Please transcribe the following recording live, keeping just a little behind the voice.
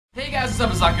Hey guys, what's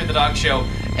up? It's Dr. The Dog Show,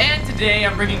 and today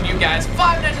I'm bringing you guys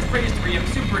Five Nights at Freddy's 3. I'm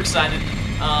super excited.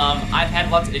 I've had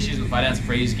lots of issues with Five Nights at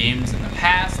Freddy's games in the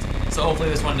past, so hopefully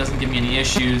this one doesn't give me any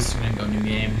issues. I'm gonna go new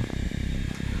game.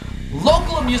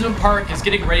 Local amusement park is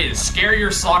getting ready to scare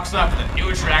your socks off with a new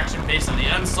attraction based on the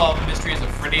unsolved mysteries of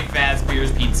Freddy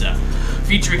Fazbear's Pizza.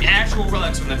 Featuring actual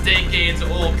relics from the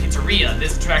decades-old pizzeria,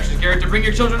 this attraction is geared to bring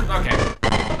your children. Okay.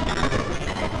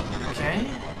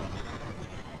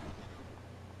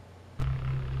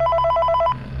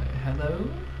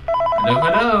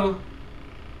 Hello?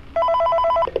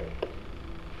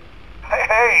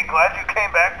 Hey, glad you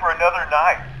came back for another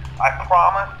night. I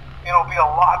promise it'll be a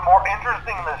lot more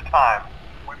interesting this time.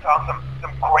 We found some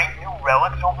great new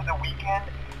relics over the weekend,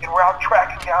 and we're out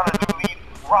tracking down a new lead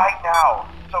right now.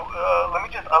 So, let me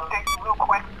just update you real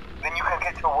quick, then you can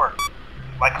get to work.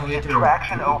 The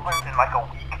attraction opens in like a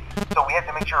week, so we have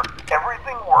to make sure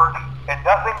everything works and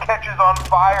nothing catches on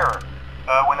fire.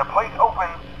 When the place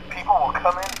opens, people will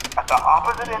come in at the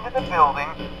opposite end of the building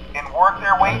and work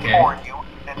their way toward you,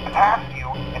 then past you,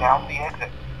 and out the exit.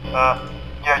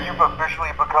 Yeah, you've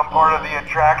officially become part of the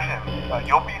attraction.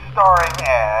 You'll be starring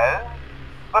as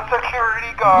the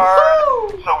security guard.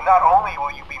 Woo! So not only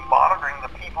will you be monitoring the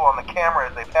people on the camera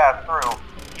as they pass through,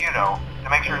 to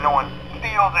make sure no one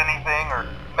steals anything or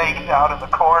makes out in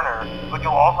the corner, but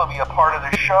you'll also be a part of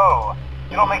the show.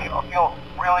 It'll make it feel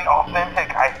really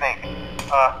authentic, I think.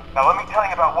 Now let me tell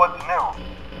you about what's new.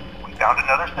 We found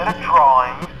another set of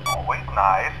drawings, always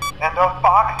nice, and a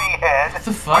foxy head,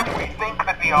 which we think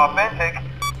could be authentic.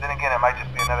 Then again, it might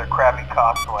just be another crappy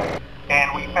cosplay.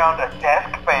 And we found a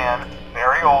desk fan,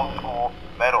 very old school,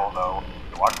 metal though.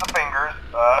 Watch the fingers.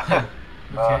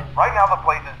 Right now the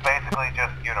place is basically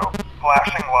just,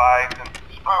 flashing lights and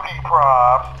spooky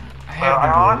props.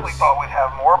 I honestly thought we'd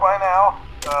have more by now.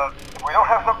 If we don't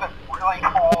have something really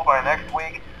cool by next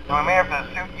week, then we may have to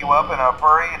suit you up in a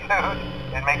furry suit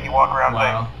and make you walk around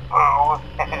saying, boo.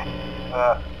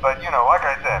 But, like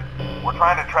I said, we're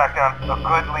trying to track down a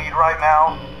good lead right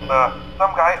now.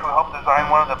 Some guy who helped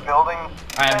design one of the buildings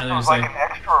said it was like an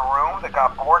extra room that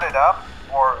got boarded up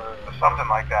or something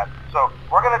like that. So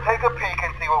we're going to take a peek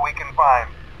and see what we can find.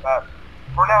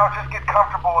 For now, just get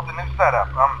comfortable with the new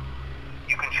setup.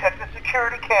 You can check the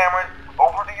security cameras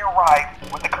over to your right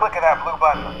with the click of that blue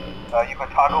button. You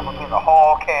can toggle between the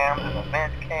hall cams and the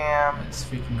vent cams. That's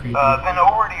freaking creepy. Then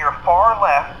over to your far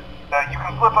left, you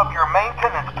can flip up your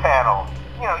maintenance panel.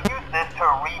 Use this to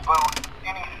reboot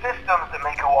any systems that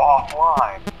may go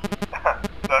offline.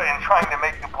 In trying to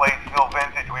make the place feel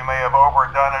vintage, we may have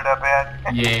overdone it a bit.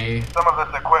 Yay. Some of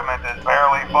this equipment is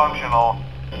barely functional.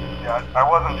 Yeah, I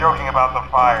wasn't joking about the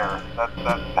fire. That's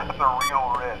a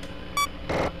real risk.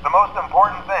 The most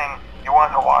important thing you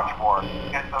want to watch for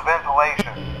is the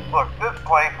ventilation. Look, this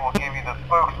place will give you the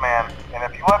spooks, man, and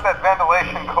if you let that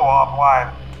ventilation go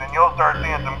offline, then you'll start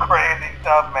seeing some crazy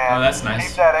stuff, man. Oh, that's nice.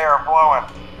 Keep that air flowing.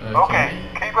 Okay,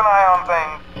 keep an eye on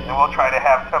things, and we'll try to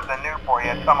have something new for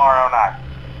you tomorrow night.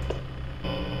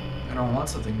 I don't want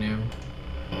something new.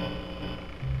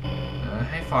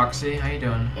 Hey Foxy, how you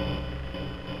doing?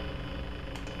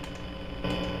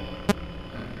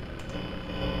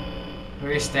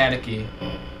 Very staticky.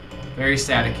 Very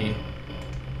staticky.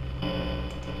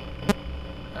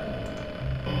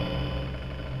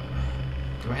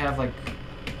 Do I have no,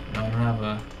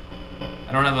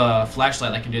 I don't have a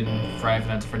flashlight like you did in Five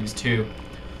Nights at Freddy's 2.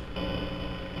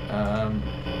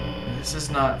 This is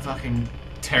not fucking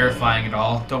terrifying at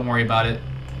all. Don't worry about it.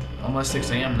 Almost 6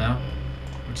 a.m. now,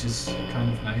 which is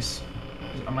kind of nice.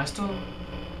 Am I still?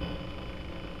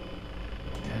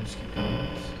 Yeah, just keep going.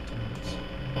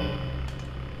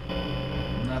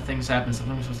 Nothing's happened.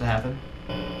 Something's supposed to happen.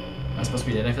 I'm supposed to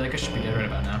be dead. I feel like I should be dead right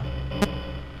about now.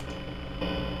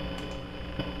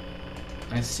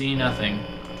 I see nothing.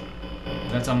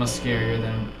 That's almost scarier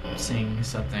than seeing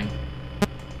something.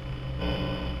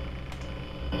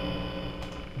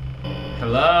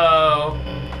 Hello?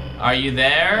 Are you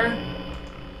there?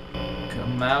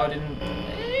 Come out and...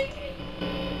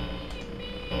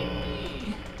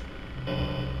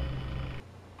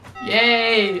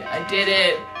 Yay! I did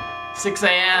it! 6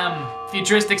 a.m.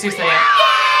 Futuristic 6 a.m. Yay!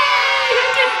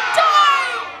 I didn't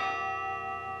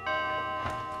die!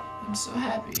 I'm so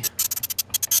happy.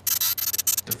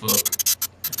 The fuck?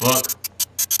 The fuck?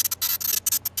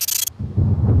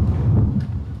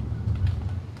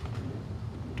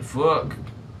 The fuck?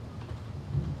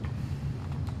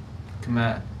 Come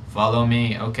on, follow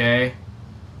me, okay?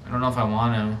 I don't know if I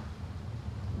want to.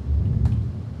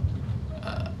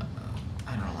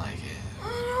 I don't like it.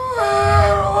 I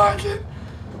don't like it.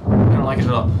 I don't like it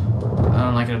at all. I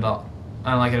don't like it at all.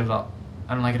 I don't like it at all.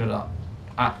 I don't like it at all.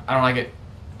 I don't like it.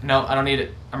 No, I don't need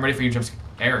it. I'm ready for you, jump scare.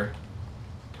 Error.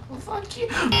 Well, fuck you.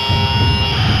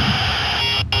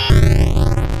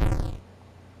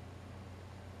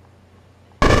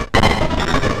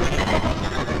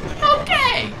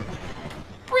 Okay.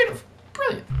 Brilliant.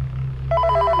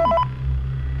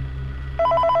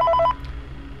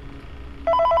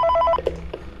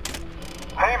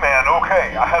 Hey man,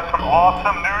 okay, I have some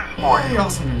awesome news for you. Hey,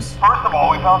 awesome news. First of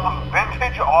all, we found some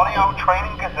vintage audio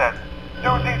training cassettes.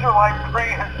 Dude, these are like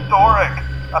prehistoric.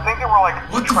 I think they were like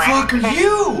What the training fuck are tapes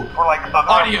you? for like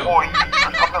other Audio. employees or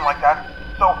something like that.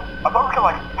 So I thought we could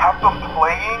like have them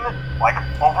playing like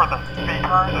over the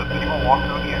speakers as people walk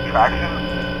through the attraction.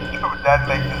 Dude, that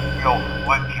makes us feel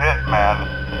legit, man.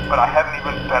 But I have an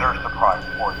even better surprise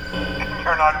for you.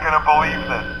 You're not gonna believe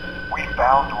this. We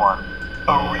found one.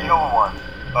 A real one.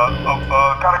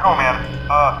 Gotta go, man.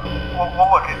 Well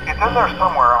look, it's in there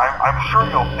somewhere. I'm sure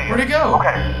you'll see it. Where'd it go?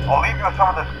 Okay, I'll leave you with some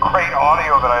of this great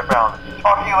audio that I found.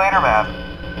 Talk to you later, man.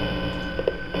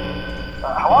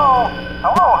 Hello?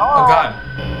 Oh, God.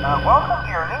 Welcome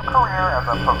to your new career as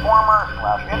a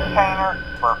performer/entertainer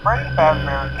for Freddy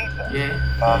Fazbear's Pizza. Yeah.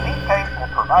 These tapes will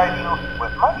provide you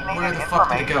with much Where needed the fuck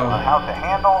did it information go? on how to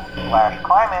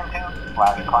handle/climb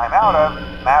into/climb out of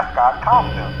mascot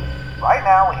costumes. Right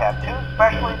now we have 2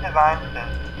 specially designed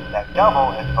suits that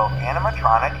double as both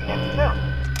animatronic and suit.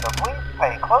 So please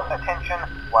pay close attention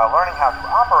while learning how to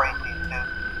operate these suits,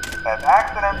 as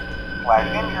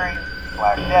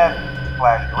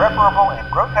accidents/injuries/death/irreparable and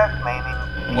grotesque maiming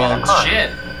Well, can occur.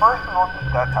 shit. First we will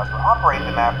discuss how to operate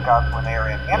the mascots when they are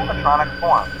in animatronic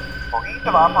form. For ease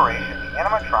of operation, the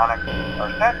animatronics are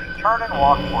set to turn and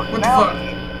walk towards What the sound fuck?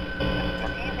 cues. This is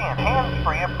an easy and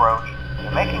hands-free approach to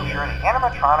making sure the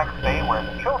animatronics stay where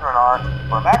the children are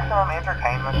for maximum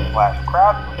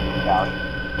entertainment/crowd pleasing value.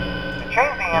 To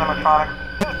change the animatronics to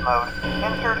suit mode,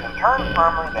 insert and turn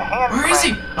firmly the hand Where is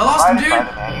crank he? I lost him, provided by dude.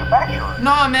 the manufacturer.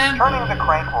 Nah, man. Turning the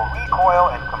crank will recoil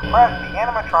and compress the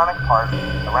animatronic parts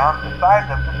around the sides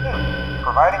of the suit,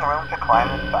 providing room to climb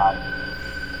inside.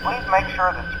 Please make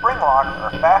sure the spring locks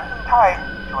are fastened tight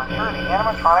to ensure the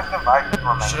animatronic devices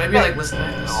remain Should I be safe. like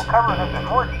listening to We this? will cover this in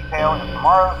more detail in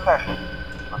tomorrow's session.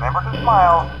 Remember to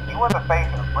smile. You are the face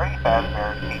of Freddy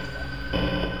Fazbear's Pizza.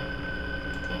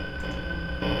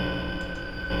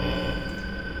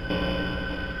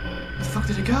 Where the fuck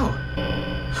did it go?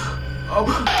 Oh.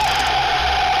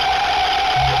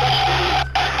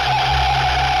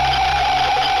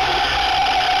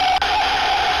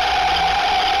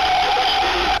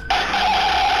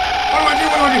 What do I do?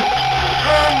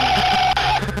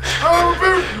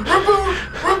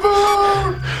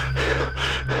 Reboot!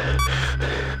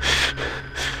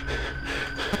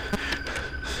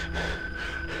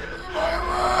 Am I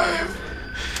alive?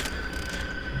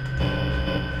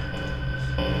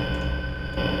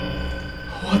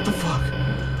 What the fuck?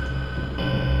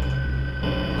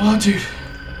 Oh, dude.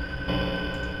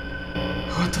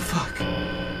 What the fuck?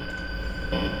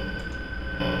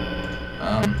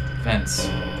 Vents.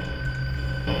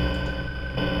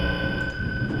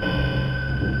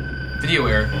 Video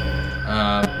error.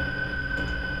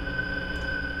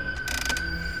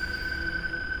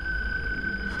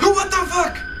 What the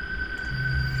fuck?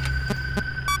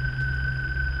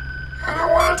 I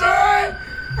don't wanna die!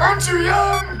 I'm too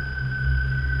young!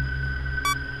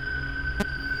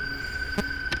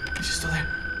 Is she still there?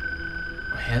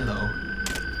 Oh, hello.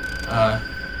 Hi.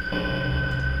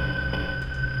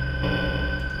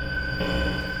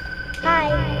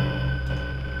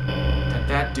 Did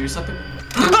that do something?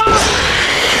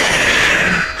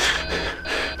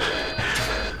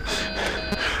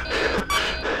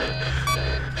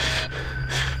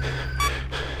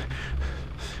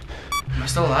 Am I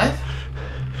still alive?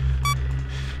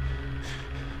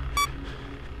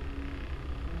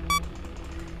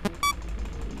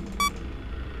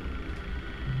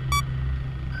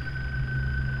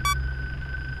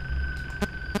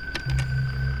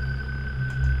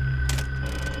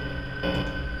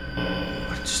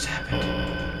 What just happened?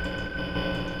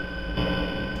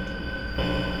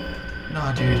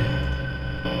 Nah, dude.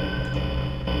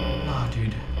 Nah,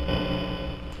 dude.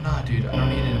 Nah, dude. I don't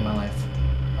need it in my life.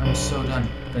 I'm so done.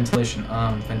 Ventilation.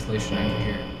 Ventilation over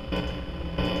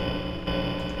here.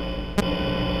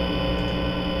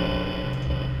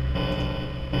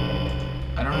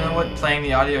 I don't know what playing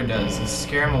the audio does. Does it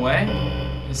scare him away?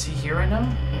 Is he here right now?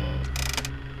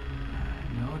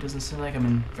 No, it doesn't seem like I'm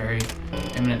in very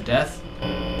imminent death.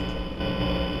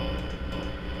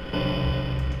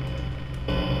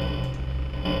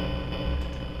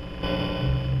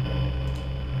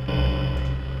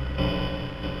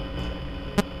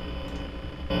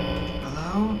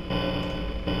 Hello?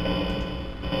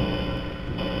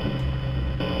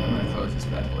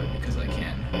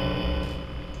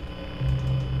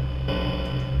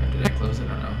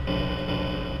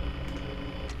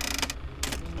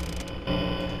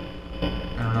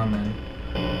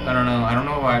 don't know. I don't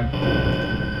know why.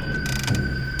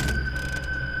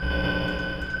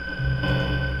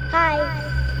 Hi.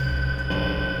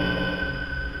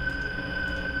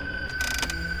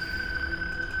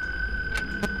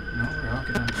 No, we're all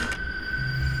good.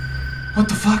 What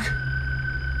the fuck?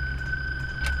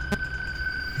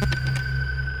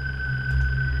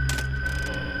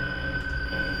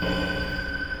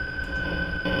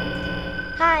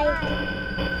 Hi.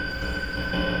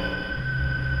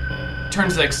 Turn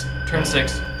 6. Turn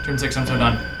 6. Turn 6. I'm so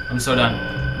done. I'm so done.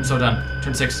 I'm so done.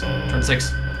 Turn 6. Turn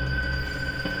 6.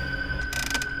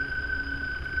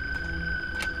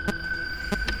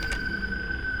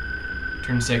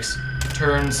 Turn 6.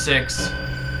 Turn 6.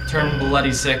 Turn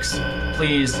bloody 6.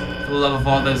 Please, for the love of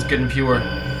all that is good and pure.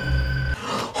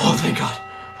 Oh, thank God.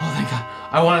 Oh, thank God.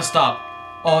 I want to stop.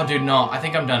 Oh, dude, no. I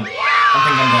think I'm done. I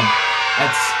think I'm done.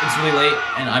 It's really late,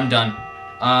 and I'm done.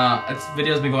 This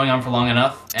video's been going on for long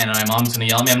enough, and my mom's gonna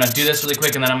yell at me. I'm gonna do this really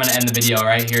quick, and then I'm gonna end the video,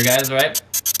 alright? Here, guys, alright?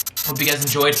 Hope you guys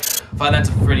enjoyed. Five Nights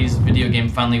at Freddy's video game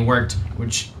finally worked,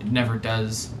 which it never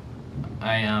does.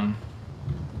 I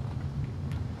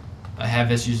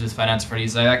have issues with Five Nights at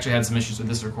Freddy's. I actually had some issues with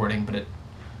this recording, but it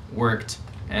worked.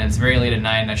 And it's very late at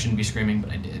night, and I shouldn't be screaming, but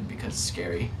I did because it's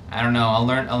scary. I don't know. I'll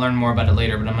learn more about it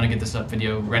later, but I'm gonna get this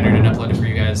video rendered and uploaded for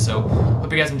you guys. So hope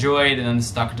you guys enjoyed. And then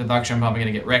this TheDocShow, I'm probably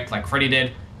gonna get wrecked like Freddy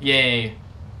did. Yay!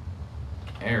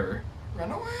 Error.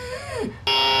 Run away!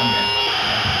 I'm dead.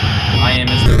 I am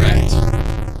is the wrecked.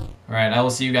 All right. I will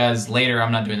see you guys later.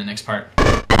 I'm not doing the next part.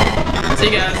 See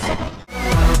you guys.